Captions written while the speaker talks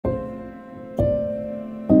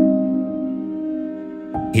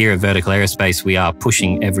Here at Vertical Aerospace, we are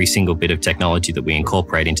pushing every single bit of technology that we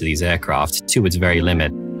incorporate into these aircraft to its very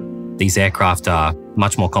limit. These aircraft are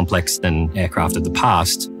much more complex than aircraft of the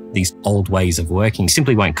past. These old ways of working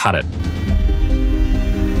simply won't cut it.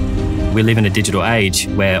 We live in a digital age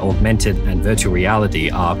where augmented and virtual reality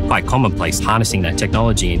are quite commonplace. Harnessing that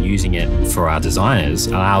technology and using it for our designers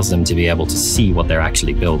allows them to be able to see what they're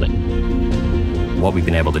actually building. What we've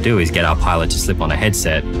been able to do is get our pilot to slip on a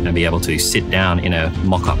headset and be able to sit down in a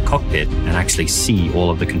mock-up cockpit and actually see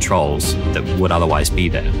all of the controls that would otherwise be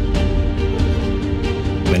there.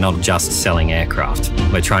 We're not just selling aircraft,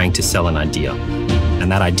 we're trying to sell an idea.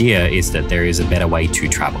 And that idea is that there is a better way to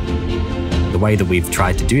travel. The way that we've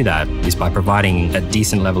tried to do that is by providing a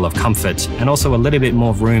decent level of comfort and also a little bit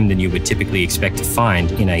more room than you would typically expect to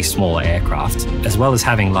find in a smaller aircraft, as well as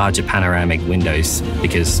having larger panoramic windows,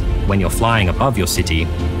 because when you're flying above your city,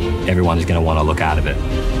 everyone is going to want to look out of it.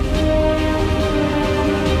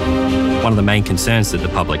 One of the main concerns that the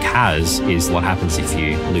public has is what happens if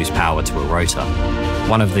you lose power to a rotor.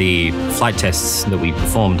 One of the flight tests that we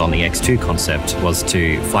performed on the X2 concept was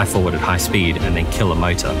to fly forward at high speed and then kill a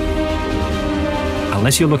motor.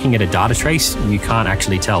 Unless you're looking at a data trace, you can't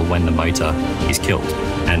actually tell when the motor is killed.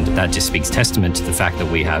 And that just speaks testament to the fact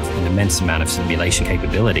that we have an immense amount of simulation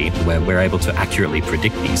capability where we're able to accurately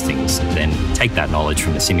predict these things, then take that knowledge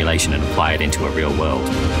from the simulation and apply it into a real world.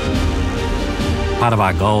 Part of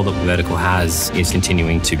our goal that Vertical has is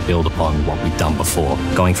continuing to build upon what we've done before.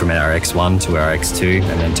 Going from our X1 to our X2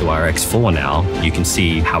 and then to our X4 now, you can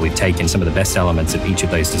see how we've taken some of the best elements of each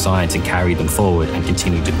of those designs and carried them forward and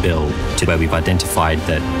continue to build to where we've identified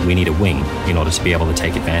that we need a wing in order to be able to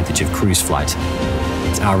take advantage of cruise flight.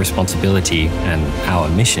 It's our responsibility and our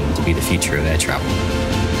mission to be the future of air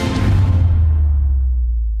travel.